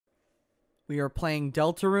We are playing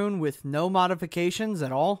Deltarune with no modifications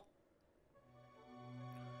at all.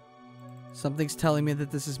 Something's telling me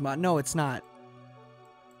that this is no, it's not.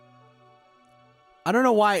 I don't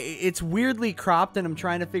know why. It's weirdly cropped and I'm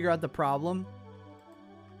trying to figure out the problem.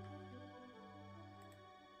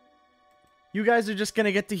 You guys are just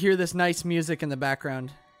gonna get to hear this nice music in the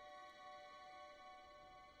background.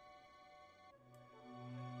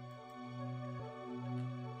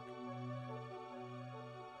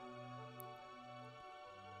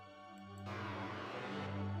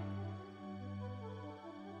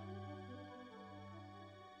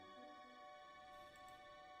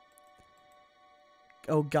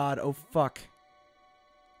 Oh god, oh fuck.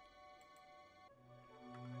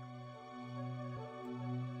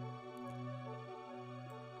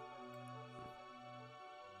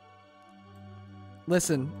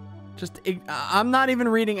 Listen, just I'm not even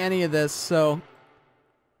reading any of this, so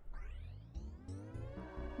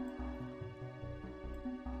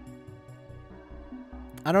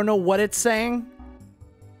I don't know what it's saying.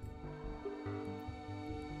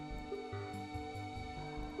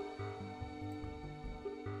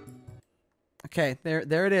 Okay,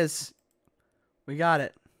 there it is. We got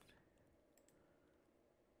it.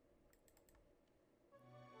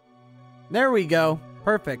 There we go.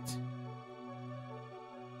 Perfect.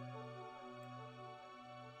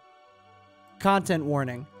 Content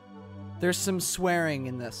warning. There's some swearing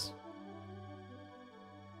in this.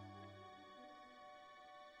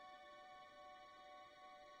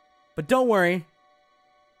 But don't worry.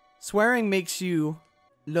 Swearing makes you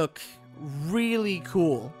look really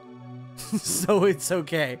cool. So it's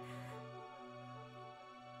okay.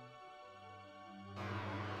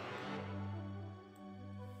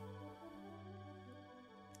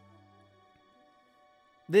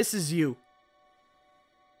 This is you.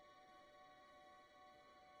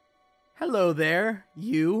 Hello there,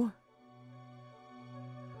 you.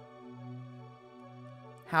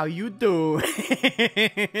 How you doing?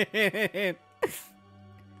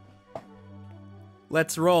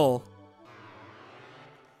 Let's roll.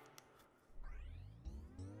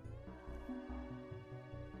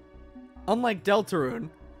 Unlike Deltarune,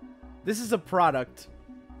 this is a product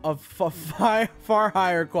of far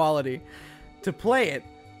higher quality. To play it,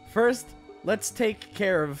 first, let's take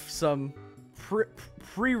care of some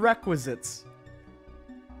prerequisites.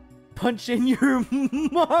 Punch in your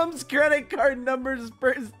mom's credit card number's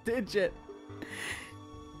first digit.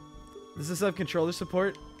 Does this have controller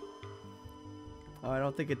support? Oh, I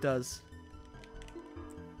don't think it does.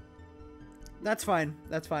 That's fine.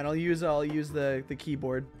 That's fine. I'll use the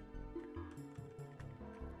keyboard.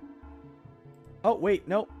 Oh, wait,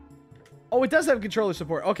 no. Oh, it does have controller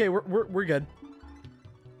support. Okay, we're good.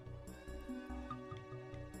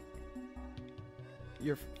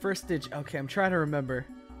 Your first digit. Okay, I'm trying to remember.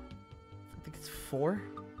 I think it's 4.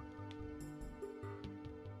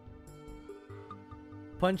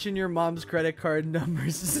 Punch in your mom's credit card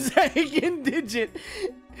number's second digit.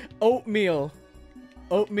 Oatmeal.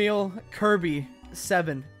 Oatmeal Kirby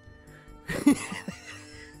 7.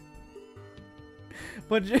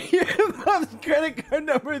 Punch in your mom's credit card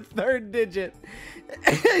number third digit.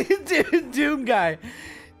 Doom guy.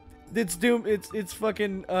 It's Doom. It's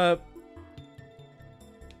fucking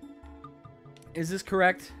Is this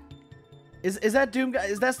correct? Is that Doom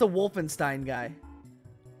guy? That's the Wolfenstein guy.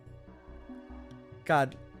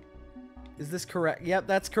 God. Is this correct? Yep,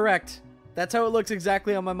 that's correct. That's how it looks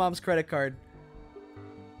exactly on my mom's credit card.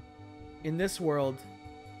 In this world,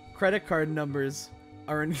 credit card numbers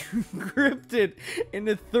are encrypted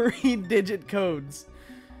into 3-digit codes.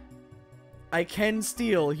 I can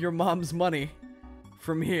steal your mom's money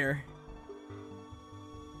from here.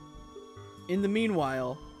 In the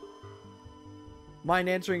meanwhile, mind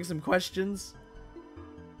answering some questions?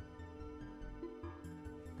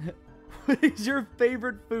 What is your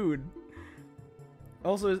favorite food?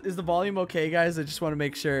 Also, is the volume okay, guys? I just want to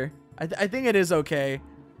make sure. I think it is okay.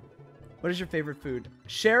 What is your favorite food?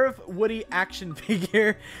 Sheriff Woody action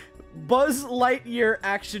figure. Buzz Lightyear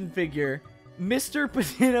action figure. Mr.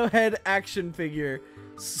 Potato Head action figure.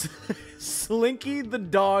 Slinky the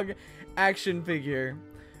dog action figure.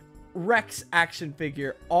 Rex action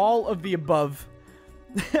figure. All of the above.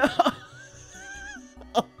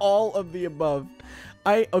 All of the above.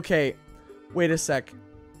 Okay. Wait a sec.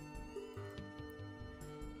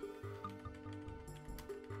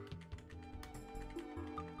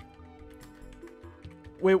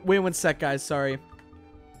 Wait 1 sec, guys. Sorry.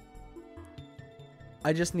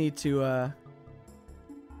 I just need to, I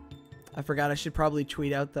forgot I should probably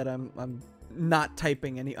tweet out that I'm not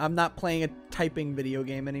typing I'm not playing a typing video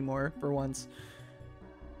game anymore for once.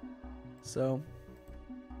 So.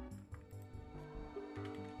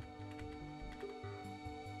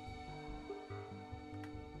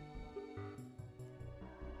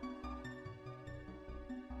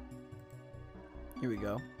 Here we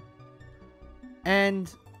go. And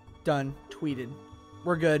done. Tweeted.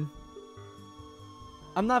 We're good.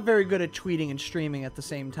 I'm not very good at tweeting and streaming at the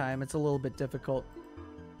same time. It's a little bit difficult.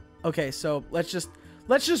 Okay, so let's just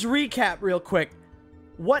recap real quick.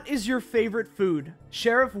 What is your favorite food?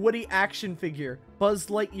 Sheriff Woody action figure, Buzz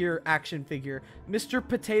Lightyear action figure, Mr.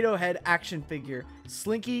 Potato Head action figure,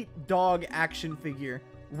 Slinky Dog action figure,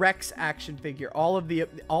 Rex action figure. All of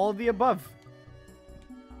the above.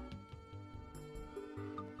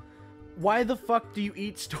 Why the fuck do you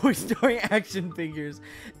eat Toy Story action figures?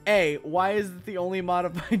 A. Why is it the only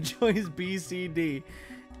modified choice? B, C, D.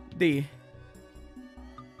 D.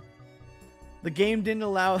 The game didn't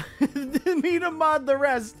allow me to mod the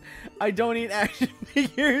rest. I don't eat action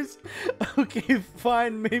figures. Okay,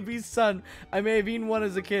 fine. Maybe son. I may have eaten one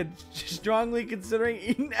as a kid. Strongly considering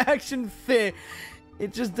eating action fit.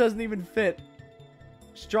 It just doesn't even fit.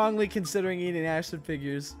 Strongly considering eating action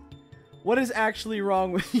figures. What is actually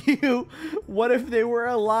wrong with you? What if they were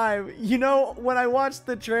alive? You know, when I watched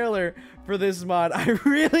the trailer for this mod, I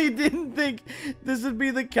really didn't think this would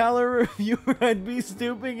be the caliber reviewer I'd be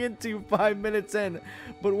stooping into 5 minutes in.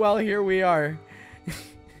 But well, here we are.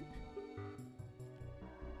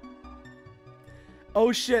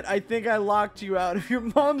 Oh shit, I think I locked you out of your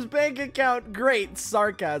mom's bank account. Great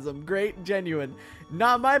sarcasm. Great genuine.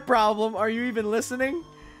 Not my problem. Are you even listening?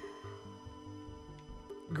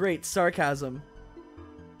 Great sarcasm.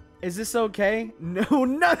 Is this okay? No,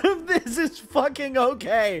 none of this is fucking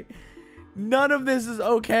okay. None of this is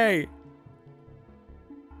okay.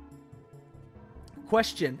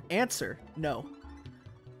 Question. Answer. No.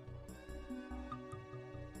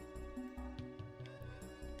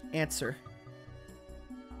 Answer.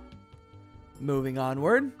 Moving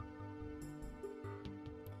onward.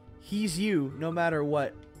 He's you, no matter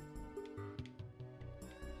what.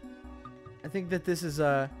 I think that this is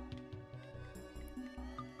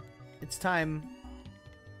it's time.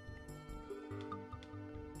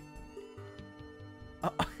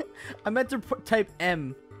 I meant to type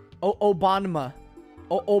M. Obama.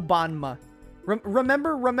 Obama.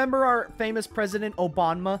 Remember our famous president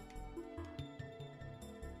Obama?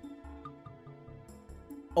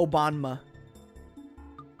 Obama.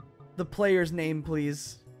 The player's name,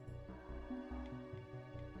 please.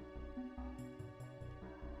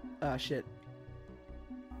 Ah, shit.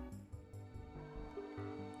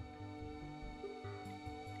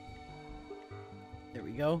 There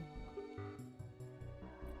we go.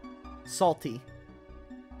 Salty.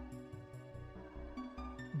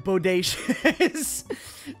 Bodacious.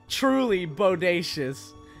 Truly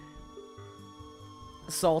bodacious.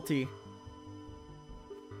 Salty.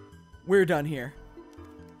 We're done here.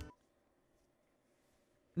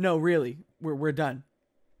 No, really. We're done.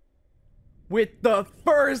 With the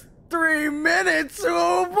first 3 minutes.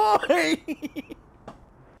 Oh boy.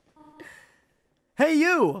 Hey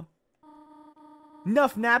you.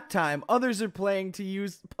 Enough nap time. Others are paying to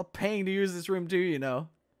use this room too, you know.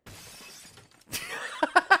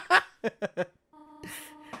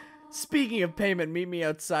 Speaking of payment, meet me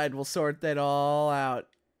outside. We'll sort that all out.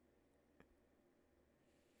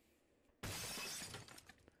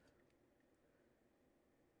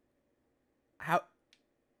 How?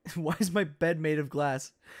 Why is my bed made of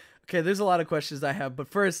glass? Okay, there's a lot of questions I have, but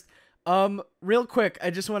first, real quick,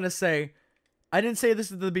 I just want to say, I didn't say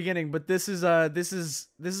this at the beginning, but this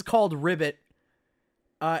is called Ribbit.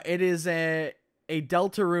 It is a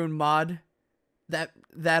Deltarune mod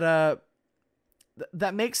that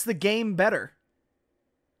makes the game better.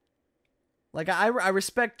 Like, I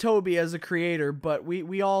respect Toby as a creator, but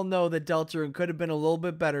we all know that Deltarune could have been a little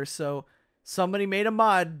bit better, so somebody made a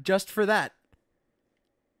mod just for that.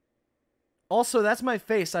 Also, that's my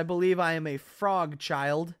face. I believe I am a frog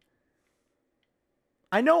child.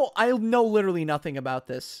 I know literally nothing about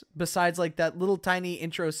this besides like that little tiny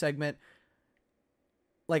intro segment.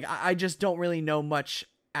 Like I just don't really know much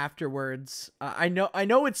afterwards. I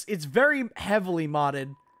know it's very heavily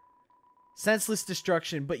modded. Senseless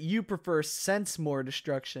destruction, but you prefer sense more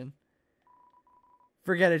destruction.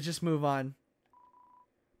 Forget it, just move on.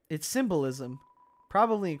 It's symbolism.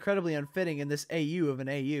 Probably incredibly unfitting in this AU of an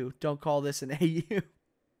AU. Don't call this an AU.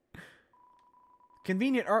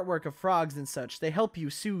 Convenient artwork of frogs and such. They help you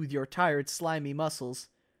soothe your tired, slimy muscles.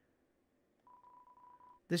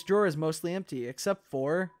 This drawer is mostly empty, except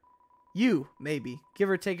for you, maybe. Give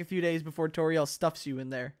or take a few days before Toriel stuffs you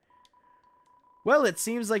in there. Well, it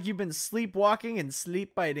seems like you've been sleepwalking and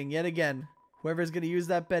sleep biting yet again. Whoever's going to use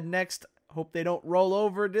that bed next, hope they don't roll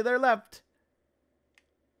over to their left.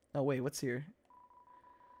 Oh, wait, what's here?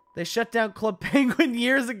 They shut down Club Penguin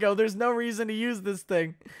years ago. There's no reason to use this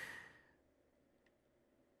thing.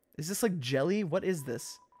 Is this like jelly? What is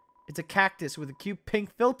this? It's a cactus with a cute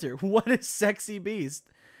pink filter. What a sexy beast.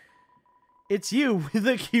 It's you with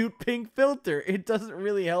a cute pink filter. It doesn't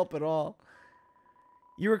really help at all.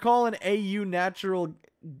 You recall an AU natural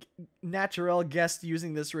guest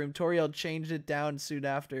using this room. Toriel changed it down soon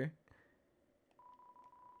after.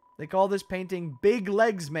 They call this painting Big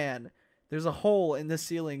Legs Man. There's a hole in the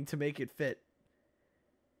ceiling to make it fit.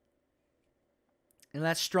 And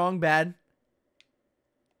that's strong bad.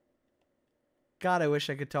 God, I wish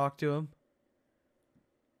I could talk to him.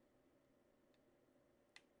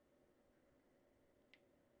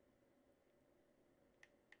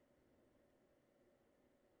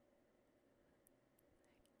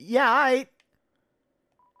 Yeah,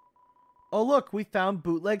 Oh, look, we found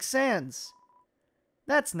Bootleg Sands.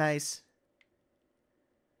 That's nice.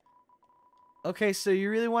 Okay, so you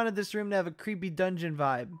really wanted this room to have a creepy dungeon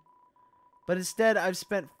vibe. But instead, I've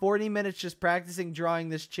spent 40 minutes just practicing drawing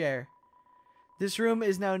this chair. This room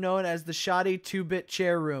is now known as the Shoddy 2-bit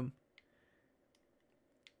chair room.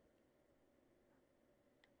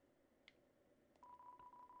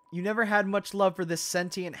 You never had much love for this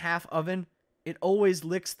sentient half oven. It always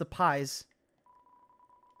licks the pies.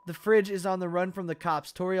 The fridge is on the run from the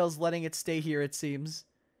cops. Toriel's letting it stay here, it seems.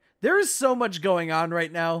 There is so much going on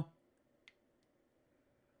right now.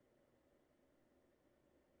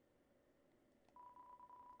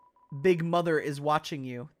 Big Mother is watching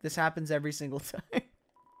you. This happens every single time.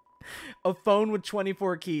 A phone with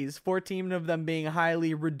 24 keys, 14 of them being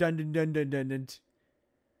highly redundant.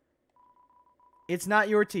 It's not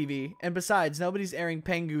your TV, and besides, nobody's airing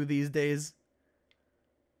Pengu these days.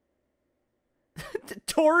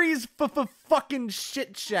 Tori's fucking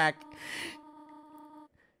shit shack.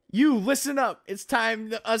 You listen up. It's time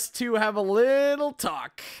for us to have a little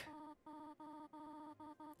talk.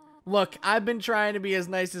 Look, I've been trying to be as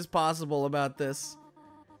nice as possible about this.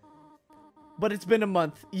 But it's been a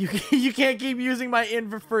month. You can't keep using my inn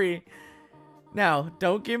for free. Now,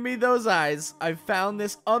 don't give me those eyes. I've found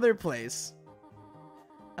this other place.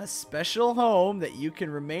 A special home that you can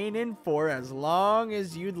remain in for as long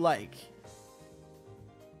as you'd like.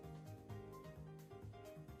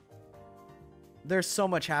 There's so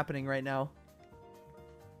much happening right now.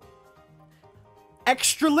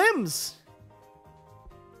 Extra limbs!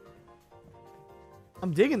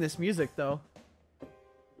 I'm digging this music, though.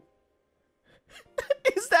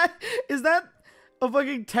 Is that a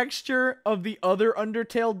fucking texture of the other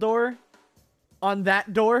Undertale door on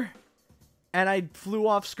that door? And I flew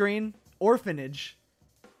off screen. Orphanage.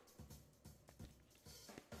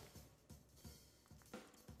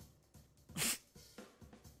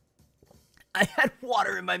 I had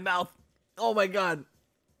water in my mouth. Oh my god.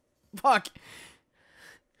 Fuck.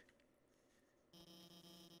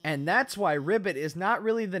 And that's why Ribbit is not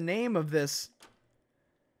really the name of this.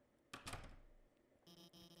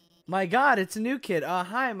 My god, it's a new kid.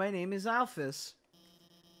 Hi, my name is Alphys.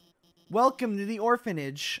 Welcome to the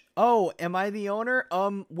orphanage. Oh, am I the owner?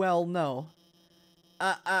 Well, no.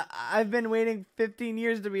 I've been waiting 15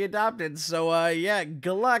 years to be adopted, so, yeah,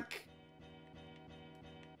 good luck.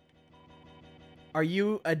 Are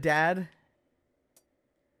you a dad?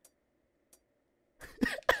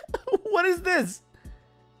 What is this?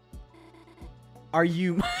 Are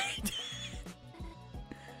you my dad?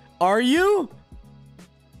 Are you?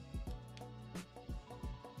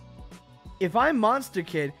 If I'm Monster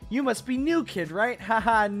Kid, you must be New Kid, right?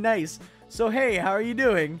 Haha, nice. So hey, how are you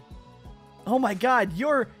doing? Oh my god,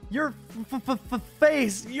 your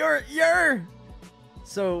face, your.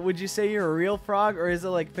 So would you say you're a real frog, or is it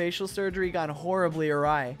like facial surgery gone horribly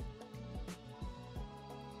awry?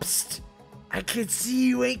 Psst, I can see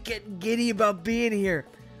you ain't getting giddy about being here.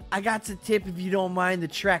 I got a tip if you don't mind the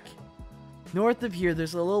trek. North of here,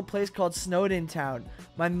 there's a little place called Snowdin Town.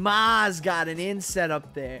 My ma's got an inn set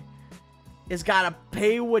up there. It's got a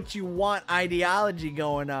pay what you want ideology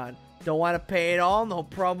going on. Don't want to pay it all? No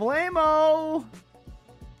problemo.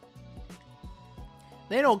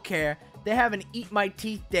 They don't care. They have an Eat My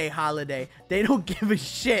Teeth Day holiday. They don't give a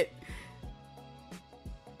shit.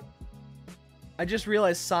 I just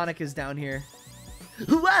realized Sonic is down here.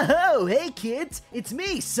 Whoa, hey kids. It's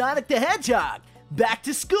me, Sonic the Hedgehog. Back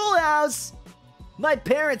to schoolhouse. My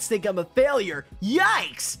parents think I'm a failure.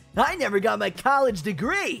 Yikes! I never got my college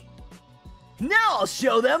degree. Now I'll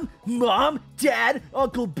show them! Mom, Dad,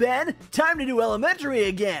 Uncle Ben, time to do elementary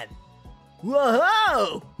again!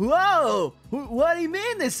 Whoa! Whoa! What do you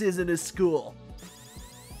mean this isn't a school?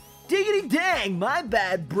 Diggity dang, my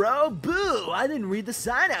bad, bro! Boo! I didn't read the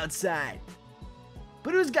sign outside!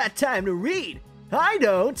 But who's got time to read? I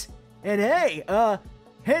don't! And hey,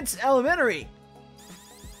 hence elementary!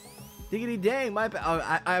 Diggity dang,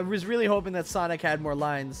 I was really hoping that Sonic had more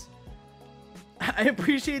lines. I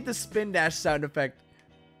appreciate the spin dash sound effect.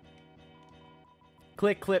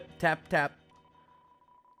 Click, clip, tap, tap.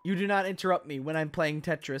 You do not interrupt me when I'm playing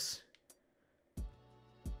Tetris.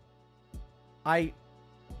 I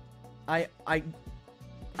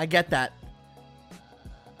get that.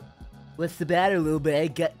 What's the matter, little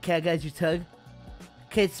bit? Can't get your tongue?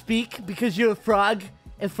 Can't speak because you're a frog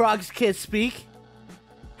and frogs can't speak?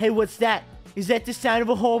 Hey, what's that? Is that the sound of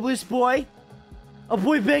a homeless boy? A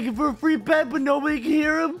boy begging for a free bed but nobody can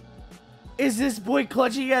hear him? Is this boy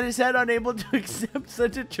clutching at his head, unable to accept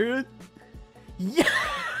such a truth? Yeah.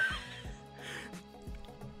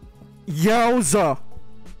 Yowza.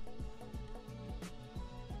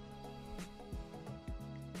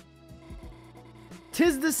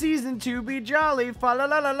 Tis the season to be jolly. Fa la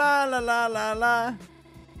la la la la la la la.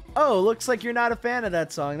 Oh, looks like you're not a fan of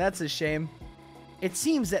that song. That's a shame. It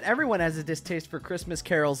seems that everyone has a distaste for Christmas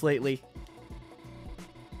carols lately.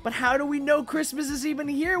 But how do we know Christmas is even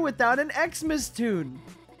here without an Xmas tune?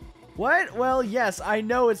 What? Well, yes, I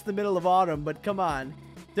know it's the middle of autumn, but come on.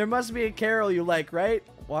 There must be a carol you like, right?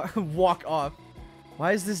 Walk off.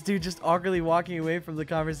 Why is this dude just awkwardly walking away from the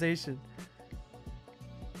conversation?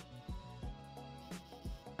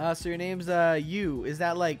 So your name's Yu. Is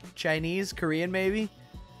that like Chinese, Korean maybe?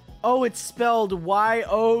 Oh, it's spelled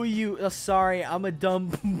Y-O-U. Oh, sorry, I'm a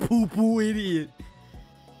dumb poo-poo idiot.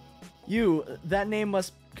 Yu, that name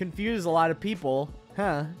must confuse a lot of people.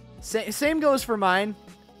 Huh. Same goes for mine.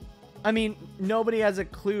 I mean, nobody has a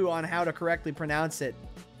clue on how to correctly pronounce it.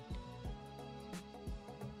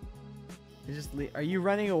 Are you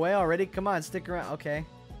running away already? Come on, stick around. Okay.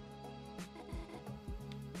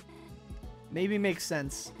 Maybe makes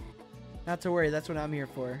sense. Not to worry, that's what I'm here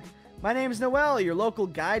for. My name's Noel, your local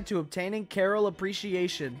guide to obtaining carol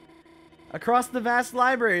appreciation. Across the vast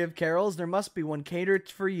library of carols, there must be one catered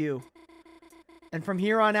for you. And from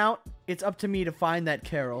here on out, it's up to me to find that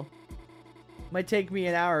carol. Might take me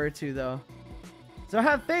an hour or two, though. So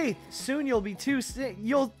have faith. Soon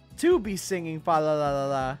you'll too be singing fa la la la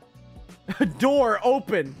la. Door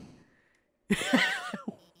open.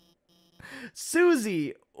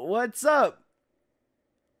 Susie, what's up?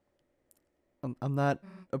 I'm not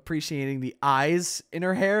appreciating the eyes in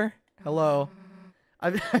her hair. Hello.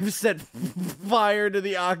 I've set fire to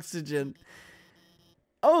the oxygen.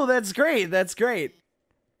 Oh, that's great. That's great.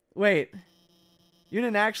 Wait. You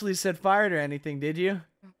didn't actually set fire to anything, did you?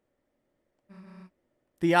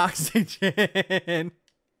 The oxygen.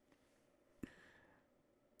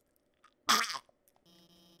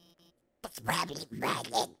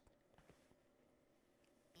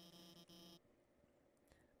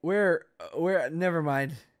 Where, never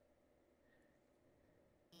mind.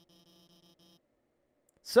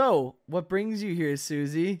 So, what brings you here,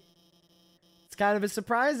 Susie? It's kind of a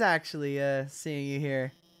surprise, actually, seeing you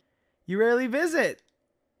here. You rarely visit.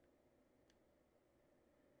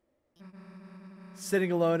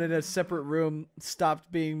 Sitting alone in a separate room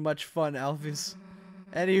stopped being much fun, Alphys.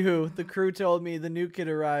 Anywho, the crew told me the new kid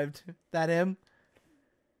arrived. That him?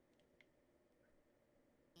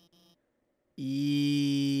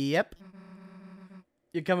 Yep.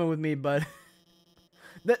 You're coming with me, bud.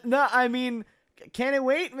 No, I mean, can't it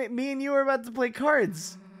wait? Me and you are about to play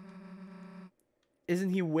cards.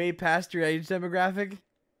 Isn't he way past your age demographic?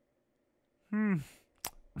 New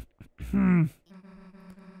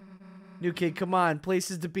kid, come on.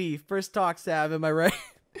 Places to be. First talks to have, am I right?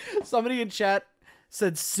 Somebody in chat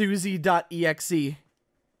said Susie.exe.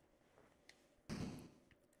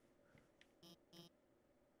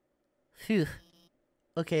 Phew.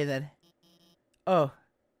 Okay then. Oh.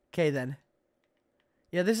 Okay then.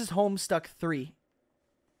 Yeah, this is Homestuck 3.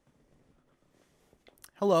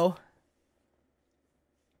 Hello.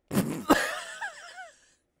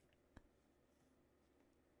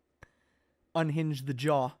 Unhinge the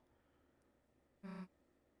jaw.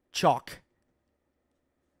 Chalk.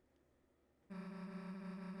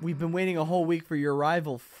 We've been waiting a whole week for your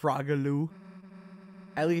arrival, Frogaloo.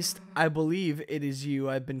 At least, I believe it is you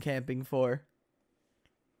I've been camping for.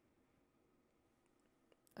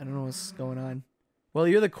 I don't know what's going on. Well,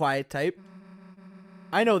 you're the quiet type.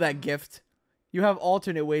 I know that gift. You have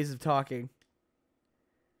alternate ways of talking.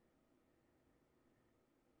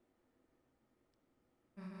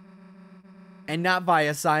 And not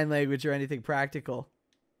via sign language or anything practical.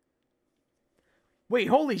 Wait,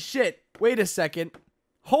 holy shit. Wait a second.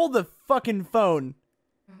 Hold the fucking phone.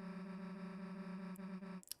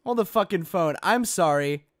 Hold the fucking phone. I'm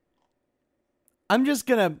sorry. I'm just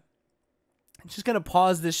gonna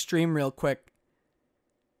pause this stream real quick.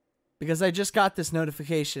 Because I just got this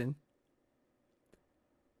notification.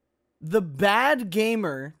 The Bad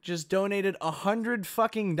Gamer just donated $100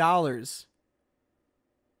 fucking dollars.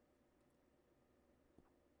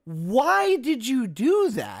 Why did you do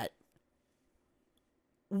that?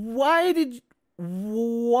 Why did...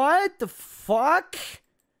 What the fuck?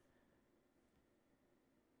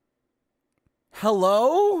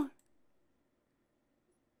 Hello?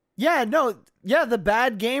 Yeah, no. Yeah, the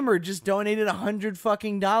Bad Gamer just donated $100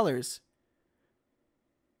 fucking dollars.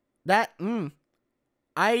 That, I'm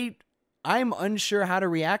unsure how to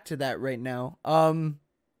react to that right now.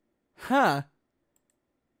 Huh.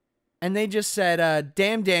 And they just said,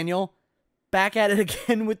 damn, Daniel, back at it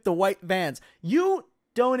again with the white vans. You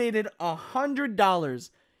donated $100.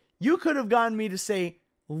 You could have gotten me to say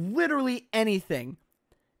literally anything.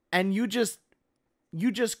 And you just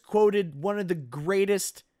quoted one of the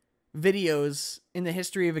greatest videos in the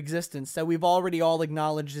history of existence that we've already all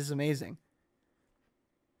acknowledged is amazing.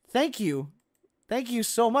 Thank you. Thank you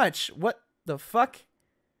so much. What the fuck?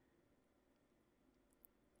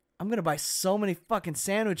 I'm gonna buy so many fucking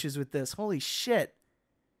sandwiches with this. Holy shit.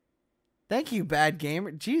 Thank you, Bad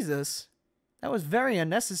Gamer. Jesus. That was very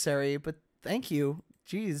unnecessary, but thank you.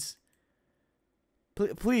 Jeez.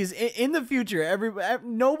 Please, in the future,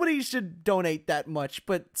 nobody should donate that much,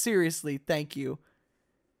 but seriously, thank you.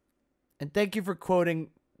 And thank you for quoting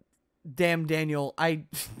damn Daniel. I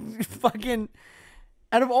fucking...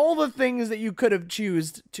 Out of all the things that you could have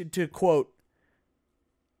chosen to quote,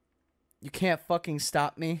 you can't fucking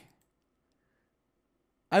stop me.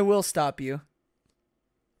 I will stop you.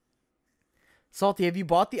 Salty, have you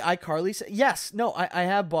bought the iCarly set? Yes, no, I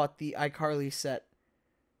have bought the iCarly set.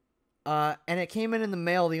 And it came in the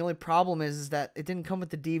mail. The only problem is that it didn't come with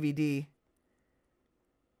the DVD.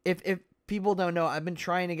 If people don't know, I've been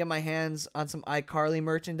trying to get my hands on some iCarly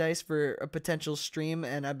merchandise for a potential stream,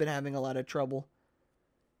 and I've been having a lot of trouble.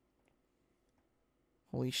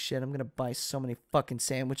 Holy shit, I'm gonna buy so many fucking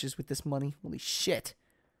sandwiches with this money. Holy shit.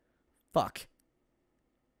 Fuck.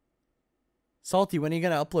 Salty, when are you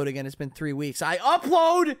gonna upload again? It's been 3 weeks. I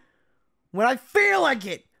upload when I feel like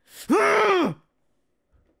it.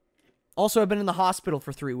 Also, I've been in the hospital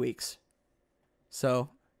for 3 weeks. So,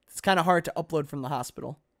 it's kind of hard to upload from the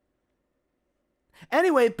hospital.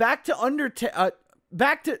 Anyway, back to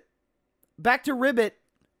back to Ribbit.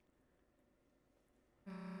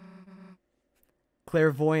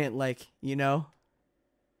 Clairvoyant, like, you know?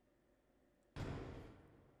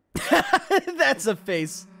 That's a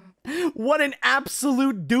face. What an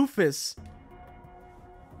absolute doofus.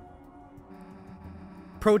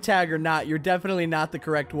 Pro tag or not, you're definitely not the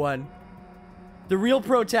correct one. The real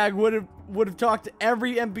pro tag would have talked to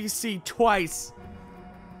every NPC twice.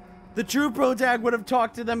 The true pro tag would have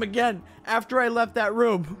talked to them again after I left that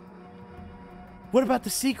room. What about the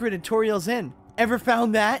secret in Toriel's Inn? Ever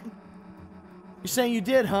found that? You're saying you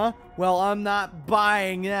did, huh? Well, I'm not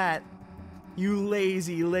buying that. You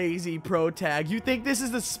lazy, lazy pro tag. You think this is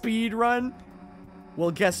the speed run? Well,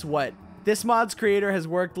 guess what? This mod's creator has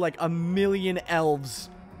worked like a million elves,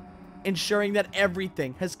 ensuring that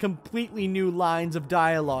everything has completely new lines of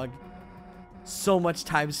dialogue. So much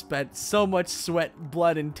time spent, so much sweat,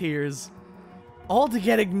 blood, and tears. All to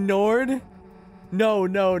get ignored? No,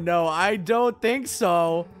 no, no, I don't think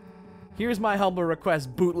so. Here's my humble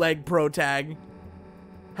request, bootleg pro tag.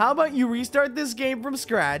 How about you restart this game from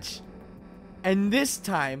scratch, and this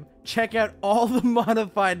time, check out all the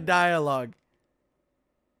modified dialogue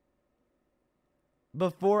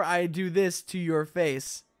before I do this to your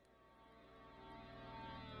face.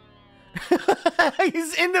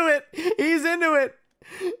 He's into it. He's into it.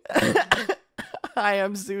 Hi,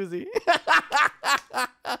 I'm Susie.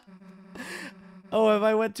 Oh, if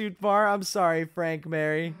I went too far, I'm sorry, Frank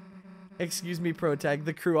Mary. Excuse me, Protag.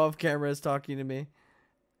 The crew off camera is talking to me.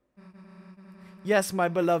 Yes, my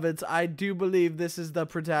beloveds, I do believe this is the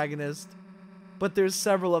protagonist. But there's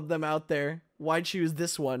several of them out there. Why choose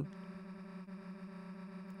this one?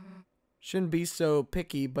 Shouldn't be so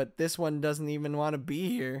picky, but this one doesn't even want to be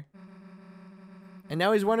here. And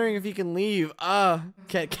now he's wondering if he can leave.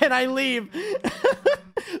 Can I leave?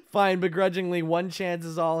 Fine, begrudgingly, one chance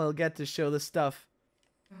is all he'll get to show the stuff.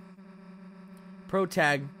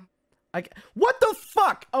 Protag. What the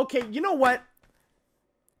fuck? Okay, you know what?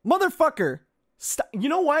 Motherfucker. You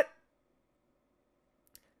know what?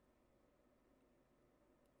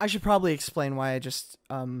 I should probably explain why I just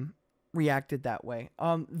reacted that way.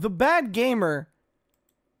 The Bad Gamer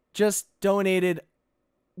just donated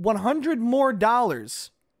 $100 more.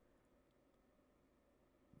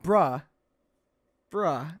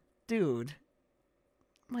 Bruh, dude.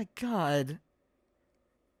 My God.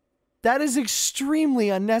 That is extremely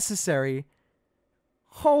unnecessary.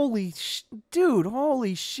 Dude,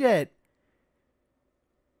 holy shit.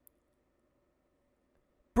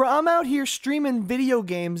 Bro, I'm out here streaming video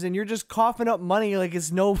games and you're just coughing up money like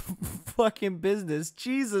it's no fucking business.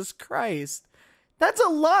 Jesus Christ. That's a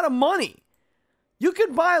lot of money. You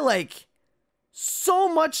could buy, like, so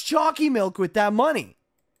much chalky milk with that money.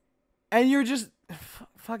 And you're just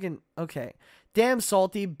fucking, okay. Damn,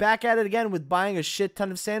 Salty, back at it again with buying a shit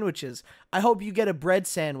ton of sandwiches. I hope you get a bread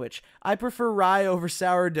sandwich. I prefer rye over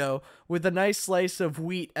sourdough with a nice slice of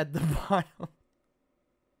wheat at the bottom.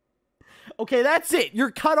 Okay, that's it.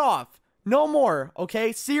 You're cut off. No more,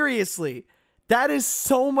 okay? Seriously. That is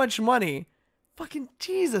so much money. Fucking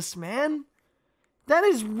Jesus, man. That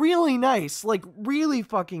is really nice. Like, really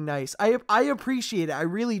fucking nice. I appreciate it. I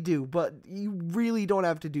really do. But you really don't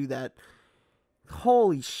have to do that.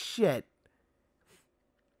 Holy shit.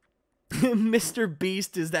 Mr.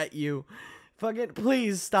 Beast, is that you? Fucking,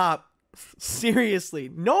 please stop. Seriously.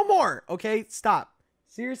 No more, okay? Stop.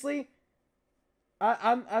 Seriously?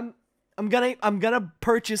 I'm gonna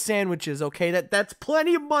purchase sandwiches, okay? That's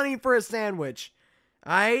plenty of money for a sandwich.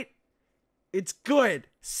 Alright? It's good.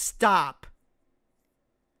 Stop.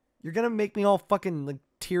 You're gonna make me all fucking like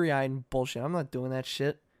teary-eyed and bullshit. I'm not doing that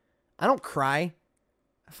shit. I don't cry.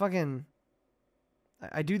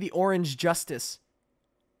 I do the orange justice.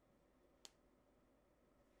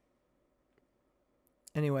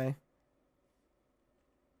 Anyway.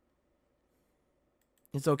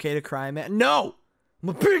 It's okay to cry, man. No! I'm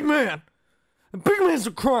a big man! And big mans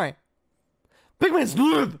don't cry. Big mans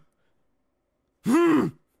live!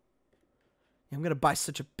 I'm gonna buy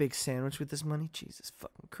such a big sandwich with this money. Jesus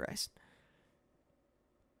fucking Christ.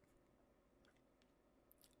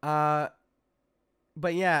 But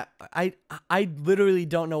yeah, I literally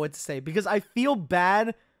don't know what to say. Because I feel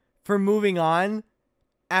bad for moving on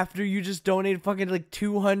after you just donated fucking like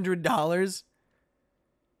 $200.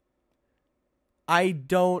 I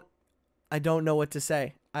don't know what to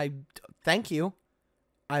say. Thank you.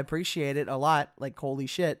 I appreciate it a lot. Like, holy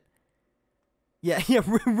shit. Yeah,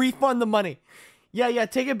 refund the money. Yeah,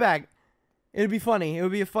 take it back. It'd be funny. It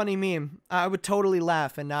would be a funny meme. I would totally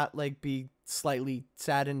laugh and not, like, be slightly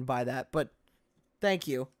saddened by that. But, thank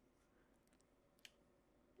you.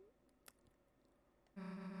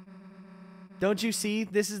 Don't you see?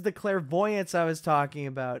 This is the clairvoyance I was talking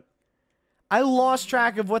about. I lost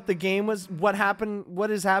track of what the game was, what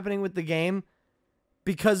is happening with the game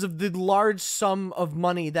because of the large sum of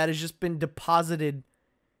money that has just been deposited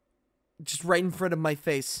just right in front of my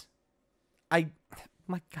face.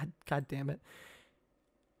 My God damn it.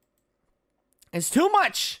 It's too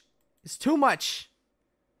much. It's too much.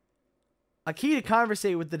 A key to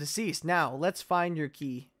conversate with the deceased. Now, let's find your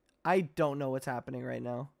key. I don't know what's happening right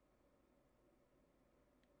now.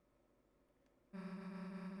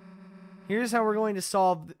 Here's how we're going to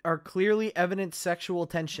solve our clearly evident sexual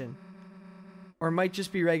tension. Or it might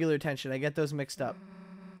just be regular tension. I get those mixed up.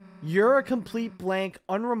 You're a complete blank,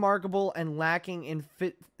 unremarkable, and lacking in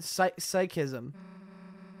psychism.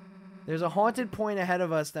 There's a haunted point ahead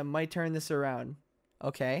of us that might turn this around.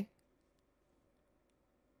 Okay.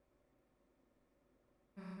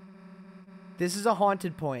 This is a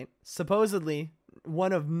haunted point. Supposedly,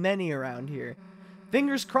 one of many around here.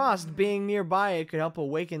 Fingers crossed, being nearby, it could help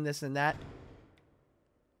awaken this and that.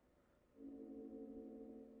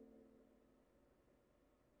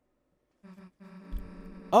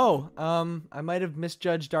 Oh, I might have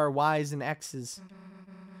misjudged our Y's and X's.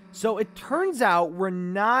 So it turns out we're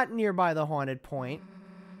not nearby the haunted point.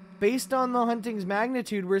 Based on the hunting's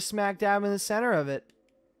magnitude, we're smack dab in the center of it.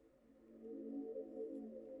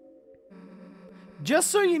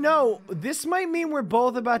 Just so you know, this might mean we're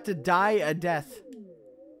both about to die a death.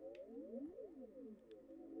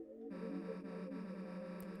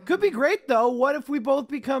 Could be great, though. What if we both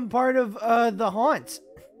become part of, the haunt?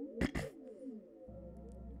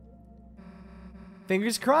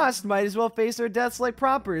 Fingers crossed, might as well face our deaths like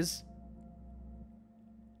propers.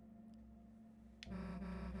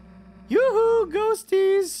 Yoo-hoo,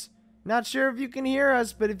 ghosties! Not sure if you can hear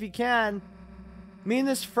us, but if you can, me and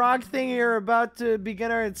this frog thingy are about to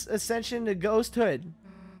begin our ascension to ghosthood.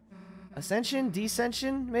 Ascension?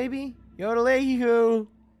 Descension, maybe? Yodelay-hoo.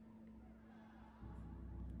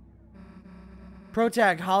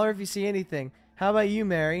 Protag, holler if you see anything. How about you,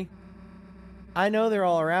 Mary? I know they're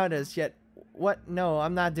all around us, yet... What? No,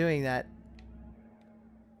 I'm not doing that.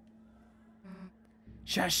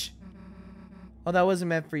 Shush. Oh, that wasn't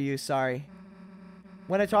meant for you, sorry.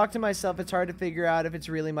 When I talk to myself, it's hard to figure out if it's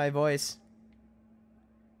really my voice.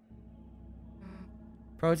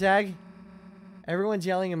 Protag? Everyone's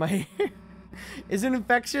yelling in my ear. Is it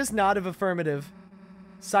infectious? Nod of affirmative.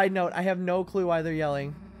 Side note, I have no clue why they're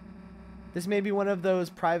yelling. This may be one of those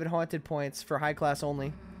private haunted points for high class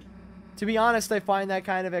only. To be honest, I find that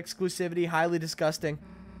kind of exclusivity highly disgusting.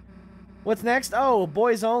 What's next? Oh,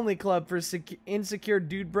 boys only club for insecure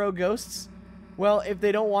dude bro ghosts. Well, if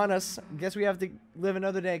they don't want us, guess we have to live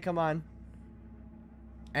another day. Come on.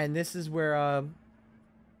 And this is where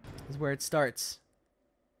it starts.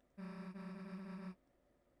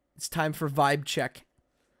 It's time for vibe check.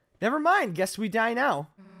 Never mind, guess we die now.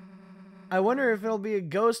 I wonder if it'll be a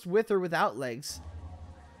ghost with or without legs.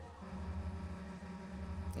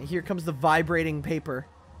 And here comes the vibrating paper.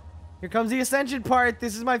 Here comes the ascension part.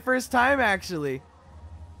 This is my first time, actually.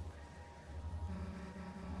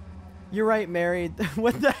 You're right, Mary.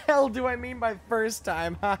 What the hell do I mean by first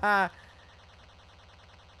time? Haha.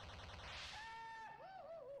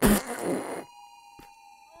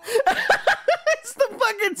 It's the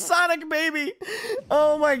fucking Sonic baby.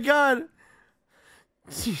 Oh my god.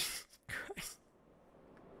 Jesus Christ.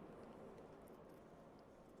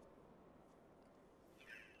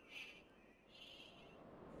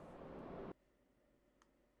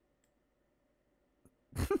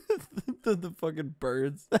 the fucking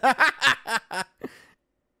birds.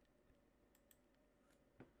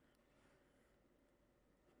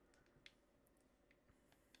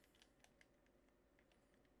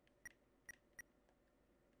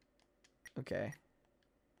 Okay.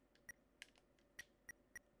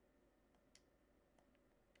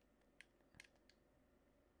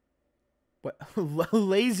 What?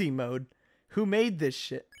 Lazy mode? Who made this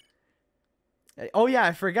shit? Oh yeah,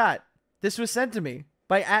 I forgot. This was sent to me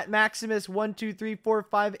by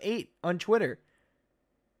 @Maximus123458 on Twitter.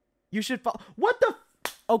 You should follow. What the?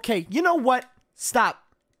 Okay, you know what? Stop.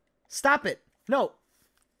 Stop it. No.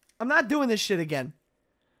 I'm not doing this shit again.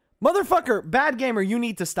 Motherfucker, Bad Gamer, you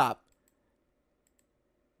need to stop.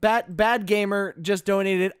 Bad Gamer just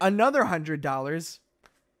donated another $100.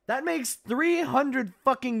 That makes $300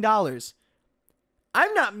 fucking dollars.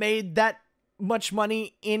 I've not made that much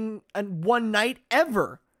money in one night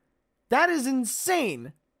ever. That is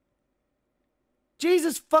insane.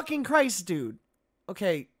 Jesus fucking Christ, dude.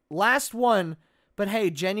 Okay, last one, but hey,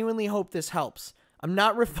 genuinely hope this helps. I'm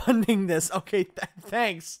not refunding this. Okay,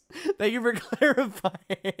 thanks. Thank you for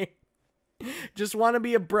clarifying. Just want to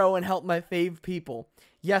be a bro and help my fave people.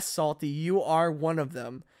 Yes, Salty, you are one of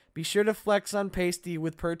them. Be sure to flex on Pasty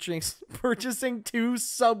with purchasing 2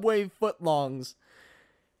 Subway footlongs.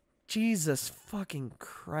 Jesus fucking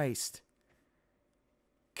Christ.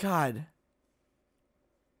 God.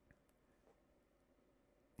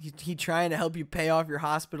 He trying to help you pay off your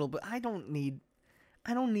hospital, but I don't need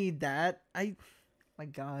that. My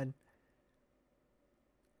God.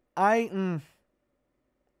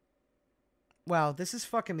 Wow, this is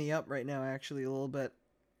fucking me up right now, actually, a little bit.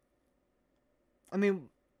 I mean,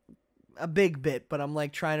 a big bit, but I'm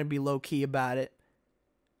like trying to be low key about it.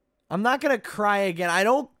 I'm not gonna cry again. I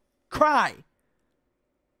don't cry.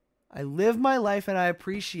 I live my life and I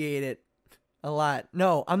appreciate it a lot.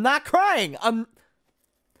 No, I'm not crying. I'm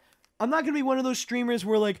not gonna be one of those streamers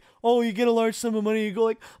where like, oh, you get a large sum of money, you go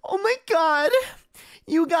like, oh my God,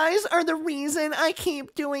 you guys are the reason I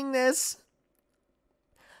keep doing this.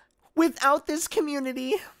 Without this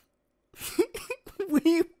community,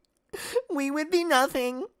 we would be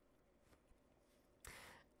nothing.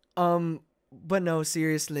 But no,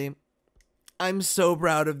 seriously. I'm so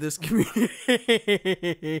proud of this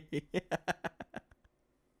community.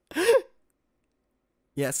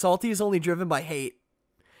 Yeah, Salty is only driven by hate.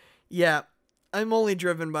 Yeah, I'm only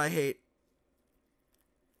driven by hate.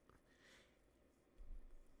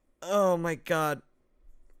 Oh my God.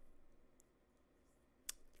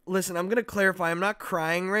 Listen, I'm gonna clarify. I'm not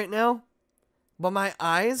crying right now, but my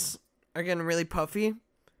eyes are getting really puffy.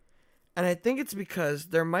 And I think it's because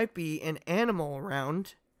there might be an animal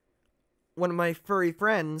around, one of my furry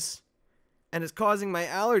friends, and it's causing my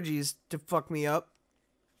allergies to fuck me up.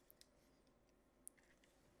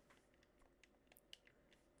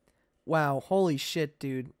 Wow, holy shit,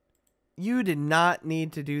 dude. You did not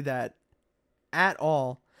need to do that at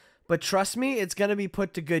all. But trust me, it's gonna be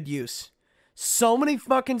put to good use. So many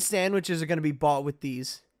fucking sandwiches are going to be bought with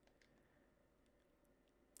these.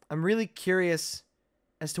 I'm really curious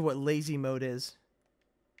as to what lazy mode is.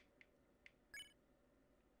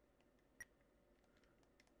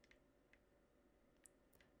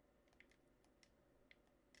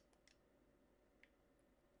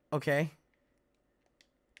 Okay.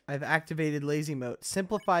 I've activated lazy mode.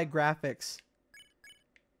 Simplify graphics.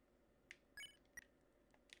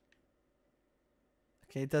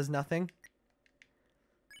 Okay, it does nothing.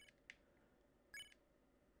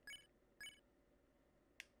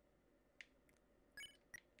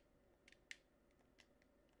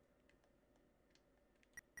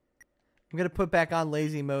 I'm gonna put back on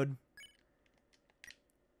lazy mode.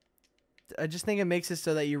 I just think it makes it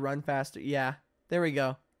so that you run faster. Yeah, there we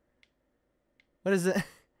go. What is it?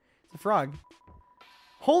 It's a frog.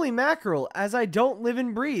 Holy mackerel, as I don't live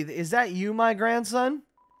and breathe. Is that you, my grandson?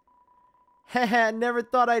 Haha, never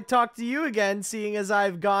thought I'd talk to you again, seeing as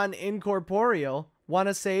I've gone incorporeal.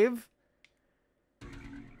 Wanna save?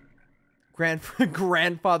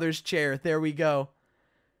 Grandfather's chair. There we go.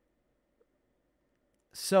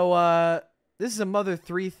 So, this is a Mother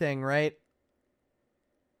 3 thing, right?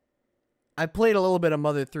 I played a little bit of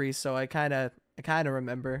Mother 3, so I kind of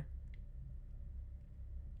remember.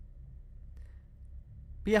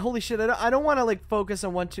 But yeah, holy shit, I don't want to like focus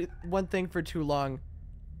on one thing for too long.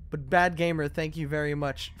 But Bad Gamer, thank you very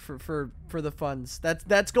much for the funds.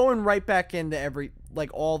 That's going right back into every like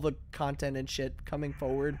all the content and shit coming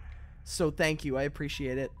forward. So thank you, I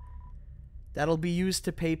appreciate it. That'll be used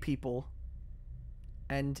to pay people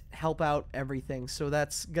and help out everything. So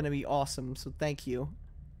that's going to be awesome. So thank you.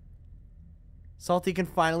 Salty can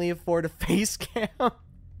finally afford a face cam.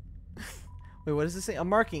 Wait, what does this say? A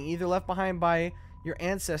marking either left behind by your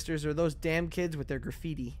ancestors or those damn kids with their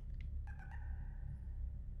graffiti.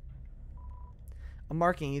 A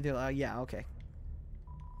marking either, yeah, okay.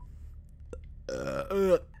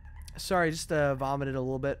 Sorry, just vomited a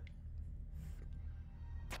little bit.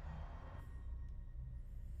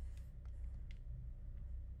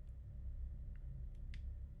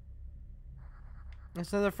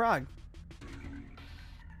 That's another frog.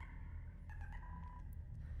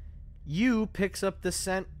 You picks up the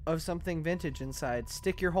scent of something vintage inside.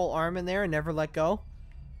 Stick your whole arm in there and never let go.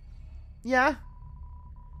 Yeah.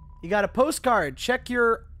 You got a postcard. Check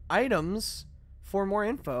your items for more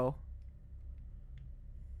info.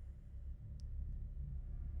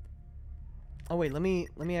 Oh wait, let me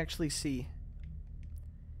actually see.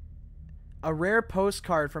 A rare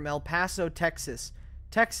postcard from El Paso, Texas.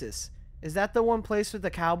 Texas. Is that the one place with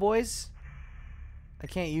the cowboys? I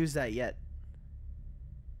can't use that yet.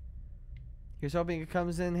 Here's hoping it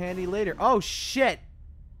comes in handy later. Oh, shit!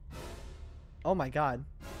 Oh my god.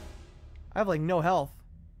 I have, like, no health.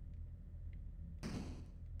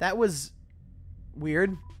 That was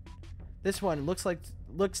weird. This one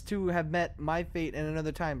looks to have met my fate in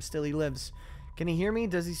another time. Still he lives. Can he hear me?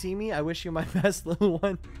 Does he see me? I wish you my best, little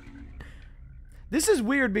one. This is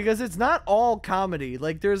weird because it's not all comedy.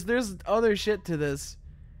 Like, there's other shit to this.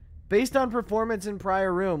 Based on performance in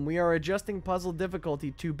prior room, we are adjusting puzzle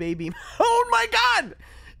difficulty to baby. Oh my god!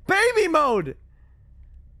 Baby mode!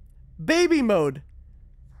 Baby mode.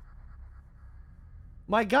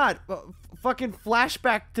 My god. Fucking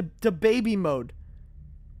flashback to baby mode.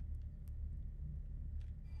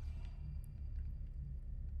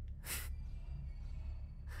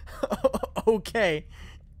 Okay.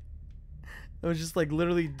 It was just like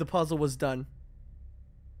literally the puzzle was done.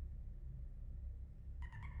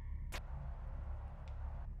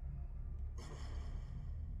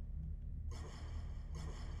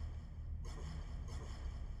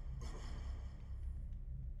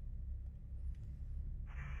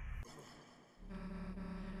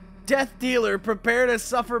 Death dealer, prepare to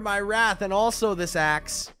suffer my wrath and also this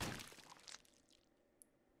axe.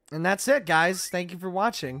 And that's it, guys. Thank you for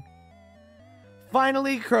watching.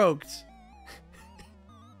 Finally croaked.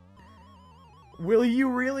 Will you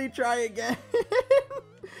really try again?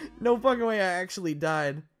 No fucking way I actually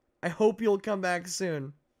died. I hope you'll come back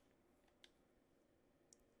soon.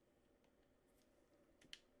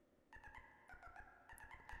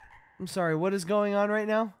 I'm sorry, what is going on right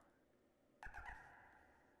now?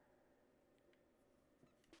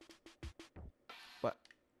 What?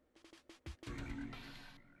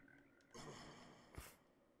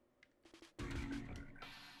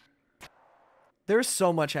 There's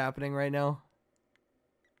so much happening right now.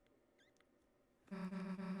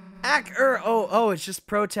 Oh, it's just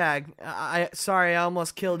pro tag. Sorry, I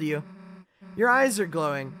almost killed you. Your eyes are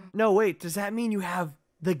glowing. No, wait, does that mean you have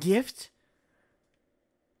the gift?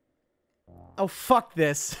 Oh, fuck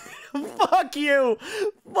this. Fuck you.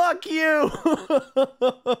 Fuck you.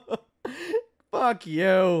 Fuck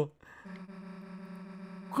you.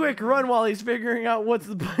 Quick, run while he's figuring out what's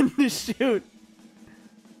the button to shoot.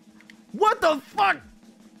 What the fuck?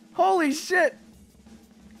 Holy shit.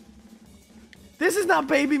 This is not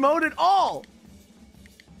baby mode at all!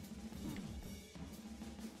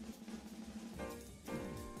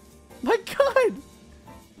 My god!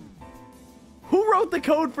 Who wrote the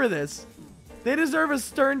code for this? They deserve a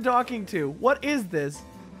stern talking to. What is this?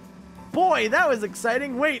 Boy, that was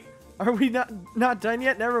exciting. Wait, are we not done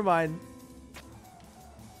yet? Never mind.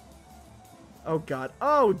 Oh god.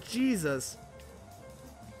 Oh, Jesus.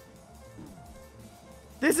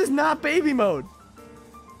 This is not baby mode.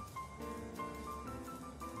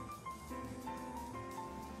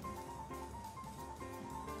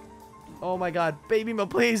 Oh my god, baby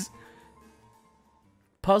mode, please.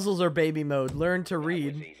 Puzzles are baby mode. Learn to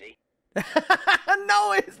read.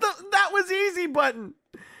 No, it's the that was easy button.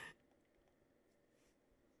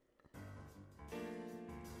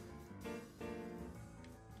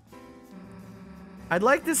 I'd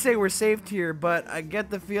like to say we're saved here, but I get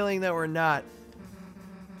the feeling that we're not.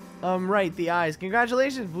 Right, the eyes.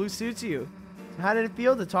 Congratulations, blue suits you. So how did it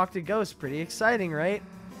feel to talk to ghosts? Pretty exciting, right?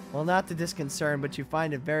 Well, not to disconcern, but you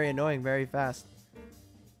find it very annoying very fast.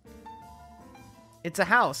 It's a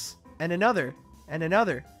house, and another, and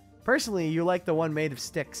another. Personally, you like the one made of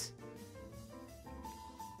sticks.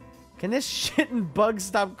 Can this shit and bug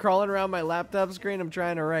stop crawling around my laptop screen? I'm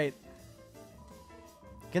trying to write.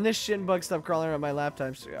 Can this shit and bug stop crawling around my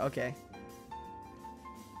laptop screen? Okay.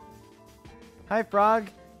 Hi, Frog.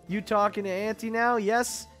 You talking to Auntie now?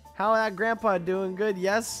 Yes. How that grandpa doing? Good?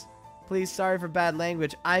 Yes. Please, sorry for bad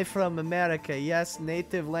language. I from America. Yes.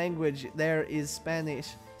 Native language there is Spanish.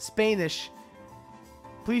 Spanish.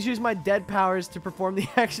 Please use my dead powers to perform the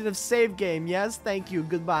action of save game. Yes. Thank you.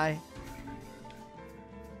 Goodbye.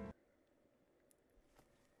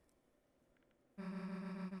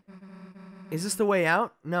 Is this the way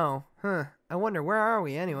out? No. Huh. I wonder, where are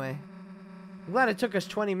we anyway? I'm glad it took us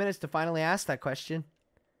 20 minutes to finally ask that question.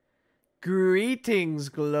 Greetings,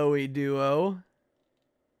 glowy duo.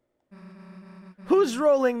 Who's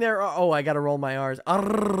rolling their... Oh, I gotta roll my R's.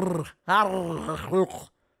 I'll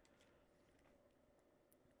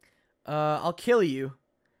kill you.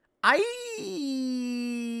 What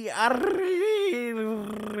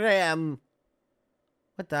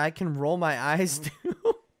the... I can roll my eyes too?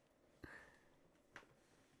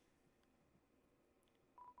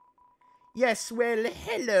 Yes, well,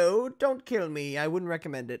 hello. Don't kill me. I wouldn't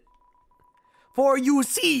recommend it. For you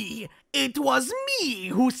see, it was me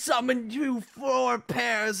who summoned you 4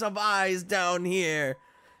 pairs of eyes down here.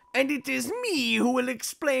 And it is me who will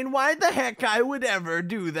explain why the heck I would ever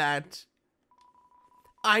do that.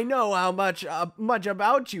 I know how much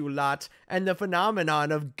about you lot and the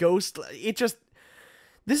phenomenon of ghost...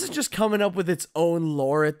 This is just coming up with its own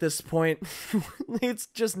lore at this point. It's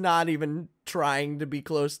just not even trying to be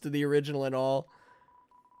close to the original at all.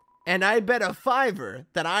 And I bet a $5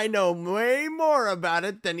 that I know way more about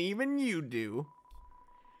it than even you do.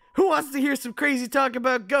 Who wants to hear some crazy talk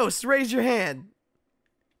about ghosts? Raise your hand.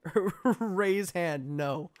 Raise hand.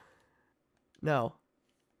 No. No.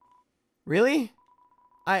 Really?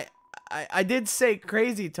 I did say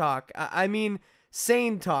crazy talk. I mean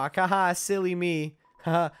sane talk. Haha, silly me.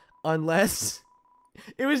 Unless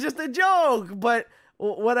it was just a joke, but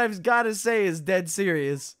what I've got to say is dead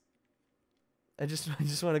serious. I just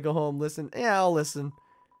want to go home, listen. Yeah, I'll listen.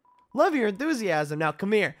 Love your enthusiasm. Now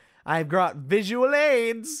come here. I've brought visual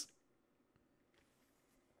aids.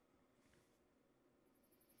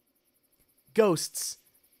 Ghosts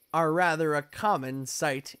are rather a common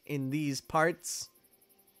sight in these parts.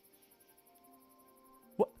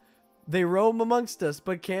 They roam amongst us,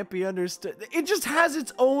 but can't be understood. It just has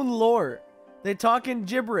its own lore. They talk in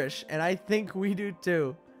gibberish, and I think we do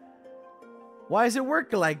too. Why does it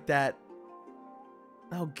work like that?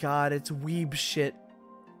 Oh god, it's weeb shit.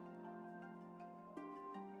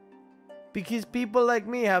 Because people like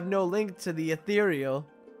me have no link to the ethereal.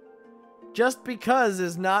 Just because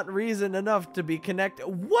is not reason enough to be connected.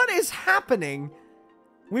 What is happening?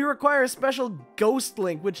 We require a special ghost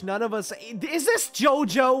link, which none of us... Is this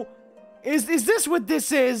JoJo? Is this what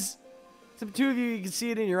this is? Some 2 of you can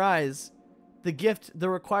see it in your eyes. The gift, the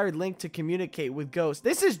required link to communicate with ghosts.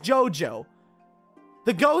 This is JoJo.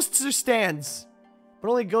 The ghosts are stands, but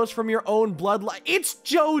only goes from your own bloodline. It's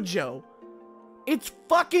JoJo. It's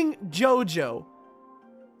fucking JoJo.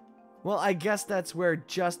 Well, I guess that's where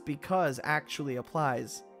just because actually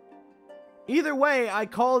applies. Either way, I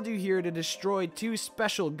called you here to destroy 2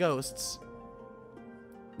 special ghosts,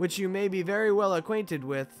 which you may be very well acquainted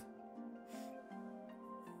with.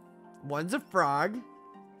 One's a frog.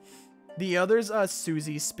 The other's a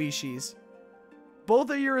Susie species. Both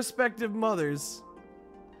are your respective mothers.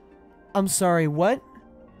 I'm sorry, what?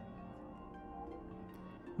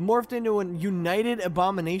 Morphed into a united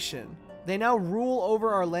abomination. They now rule over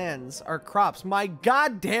our lands, our crops, my